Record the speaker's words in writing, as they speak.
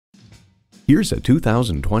Here's a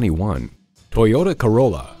 2021 Toyota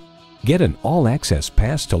Corolla. Get an all-access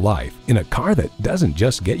pass to life in a car that doesn't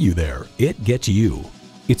just get you there, it gets you.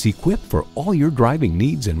 It's equipped for all your driving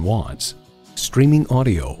needs and wants. Streaming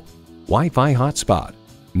audio, Wi-Fi hotspot,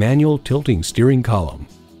 manual tilting steering column,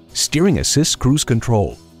 steering assist cruise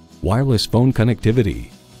control, wireless phone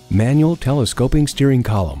connectivity, manual telescoping steering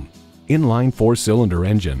column, inline 4-cylinder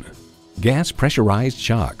engine, gas pressurized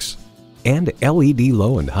shocks, and LED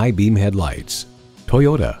low and high beam headlights.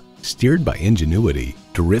 Toyota, steered by ingenuity,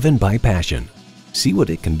 driven by passion. See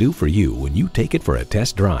what it can do for you when you take it for a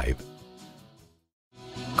test drive.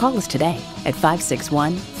 Call us today at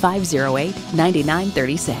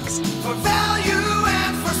 561-508-9936.